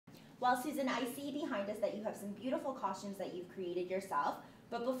Well, Susan, I see behind us that you have some beautiful costumes that you've created yourself.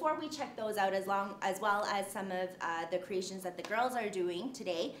 But before we check those out, as well as some of the creations that the girls are doing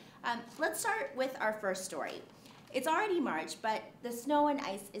today, let's start with our first story. It's already March, but the snow and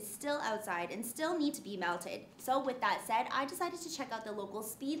ice is still outside and still need to be melted. So with that said, I decided to check out the local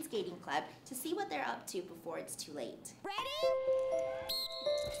speed skating club to see what they're up to before it's too late. Ready?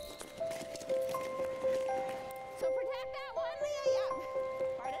 So protect that one, Leah. Yeah.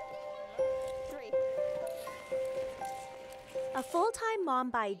 Pardon? 3. A full-time mom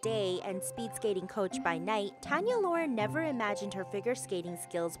by day and speed skating coach by night, Tanya Lauren never imagined her figure skating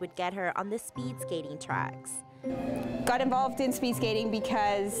skills would get her on the speed skating tracks. Got involved in speed skating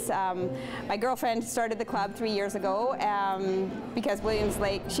because my girlfriend started the club 3 years ago because Williams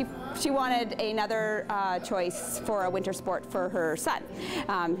Lake, she wanted another choice for a winter sport for her son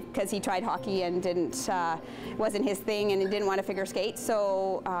because he tried hockey and wasn't his thing and he didn't want to figure skate.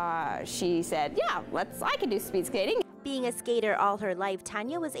 So she said, yeah, I can do speed skating. Being a skater all her life,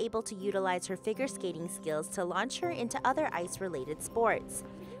 Tanya was able to utilize her figure skating skills to launch her into other ice-related sports.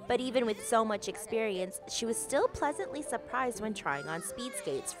 But even with so much experience, she was still pleasantly surprised when trying on speed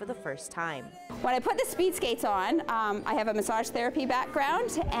skates for the first time. When I put the speed skates on, I have a massage therapy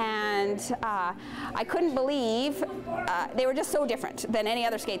background, and I couldn't believe they were just so different than any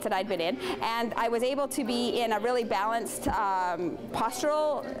other skates that I'd been in. And I was able to be in a really balanced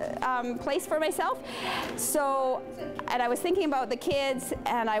postural place for myself. So, and I was thinking about the kids,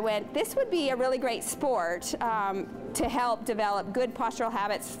 and I went, this would be a really great sport to help develop good postural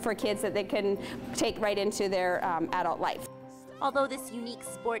habits for kids that they can take right into their adult life. Although this unique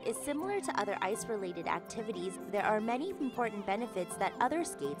sport is similar to other ice-related activities, there are many important benefits that other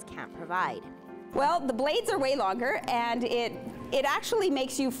skates can't provide. Well, the blades are way longer, and it actually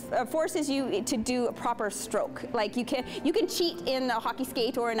makes you forces you to do a proper stroke. Like you can cheat in a hockey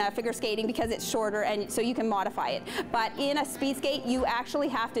skate or in a figure skating because it's shorter, and so you can modify it. But in a speed skate, you actually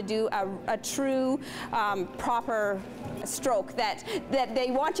have to do a true proper stroke that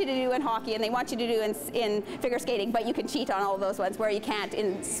they want you to do in hockey and they want you to do in figure skating, but you can cheat on all of those ones where you can't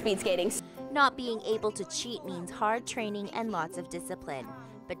in speed skating. Not being able to cheat means hard training and lots of discipline.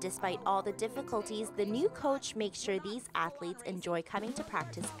 But despite all the difficulties, the new coach makes sure these athletes enjoy coming to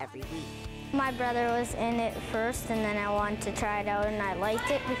practice every week. My brother was in it first, and then I wanted to try it out, and I liked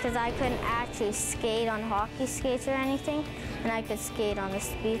it because I couldn't actually skate on hockey skates or anything, and I could skate on the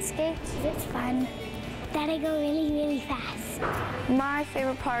speed skates. It's fun. That I go really, really fast. My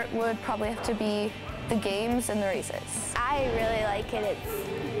favorite part would probably have to be the games and the races. I really like it.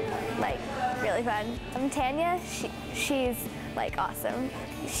 It's like really fun. Tanya, she's like awesome.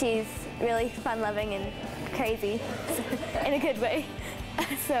 She's really fun-loving and crazy in a good way.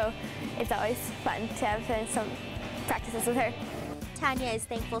 So it's always fun to have some practices with her. Tanya is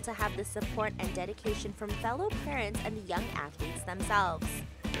thankful to have the support and dedication from fellow parents and the young athletes themselves.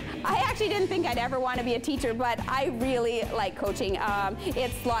 I actually didn't think I'd ever want to be a teacher, but I really like coaching.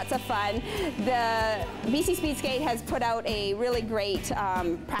 It's lots of fun. The BC Speed Skate has put out a really great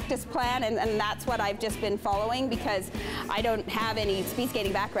practice plan, and that's what I've just been following because I don't have any speed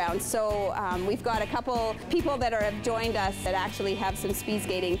skating background. So we've got a couple people that have joined us that actually have some speed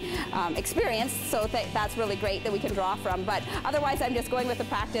skating experience, so that's really great that we can draw from. But otherwise, I'm just going with the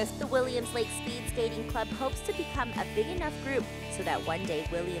practice. The Williams Lake Speed Skating Club hopes to become a big enough group so that one day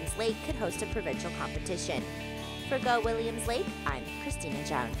Williams Lake could host a provincial competition. For Go Williams Lake, I'm Christina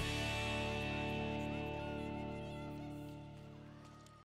Jones.